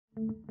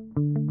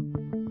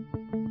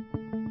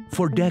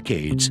For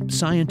decades,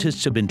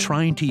 scientists have been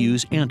trying to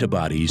use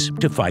antibodies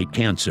to fight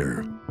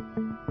cancer.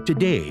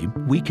 Today,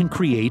 we can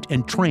create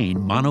and train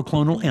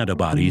monoclonal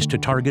antibodies to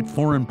target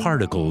foreign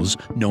particles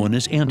known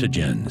as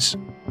antigens.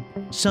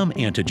 Some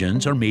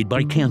antigens are made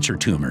by cancer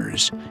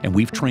tumors, and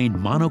we've trained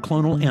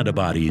monoclonal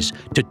antibodies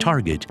to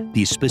target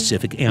these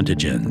specific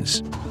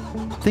antigens.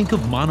 Think of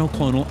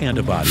monoclonal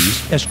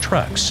antibodies as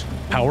trucks,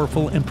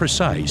 powerful and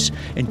precise,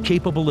 and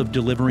capable of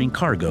delivering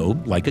cargo,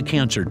 like a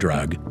cancer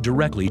drug,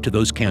 directly to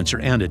those cancer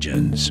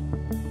antigens.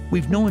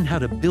 We've known how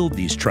to build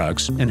these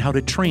trucks and how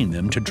to train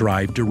them to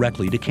drive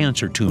directly to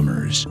cancer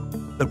tumors.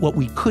 But what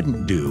we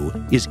couldn't do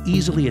is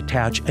easily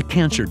attach a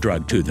cancer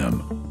drug to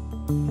them.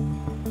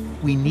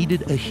 We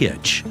needed a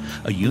hitch,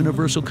 a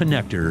universal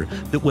connector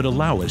that would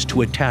allow us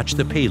to attach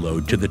the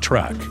payload to the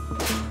truck.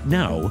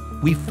 Now,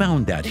 we've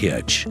found that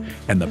hitch,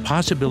 and the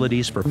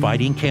possibilities for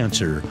fighting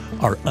cancer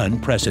are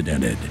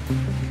unprecedented.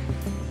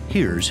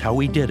 Here's how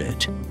we did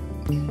it.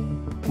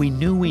 We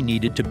knew we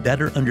needed to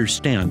better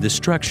understand the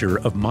structure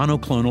of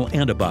monoclonal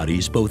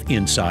antibodies both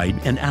inside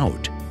and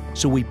out,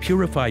 so we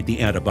purified the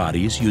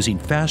antibodies using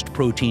fast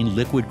protein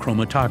liquid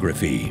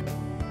chromatography.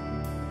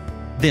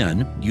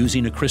 Then,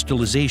 using a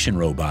crystallization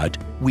robot,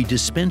 we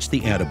dispensed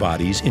the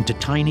antibodies into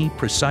tiny,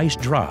 precise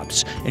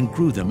drops and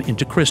grew them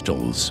into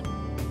crystals.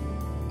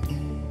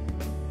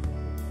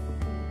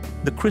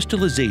 The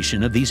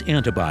crystallization of these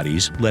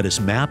antibodies let us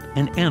map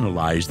and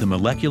analyze the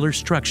molecular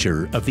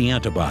structure of the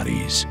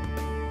antibodies.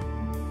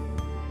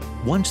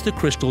 Once the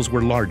crystals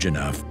were large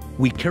enough,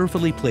 we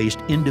carefully placed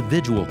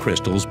individual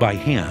crystals by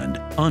hand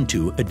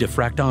onto a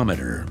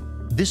diffractometer.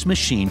 This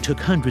machine took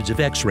hundreds of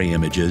X-ray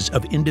images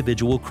of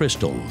individual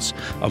crystals,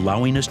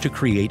 allowing us to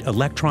create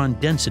electron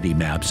density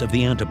maps of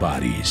the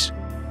antibodies.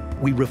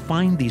 We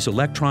refined these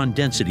electron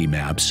density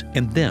maps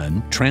and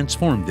then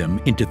transformed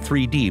them into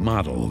 3D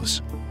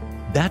models.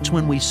 That's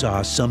when we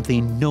saw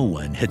something no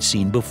one had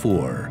seen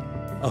before: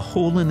 a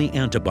hole in the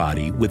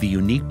antibody with a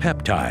unique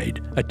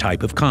peptide, a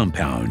type of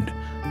compound,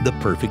 the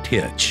perfect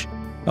hitch,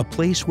 a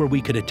place where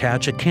we could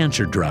attach a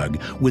cancer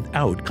drug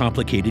without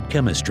complicated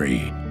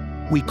chemistry.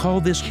 We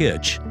call this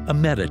hitch a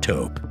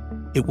Meditope.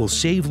 It will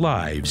save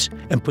lives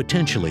and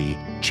potentially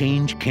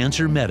change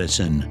cancer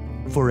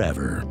medicine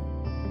forever.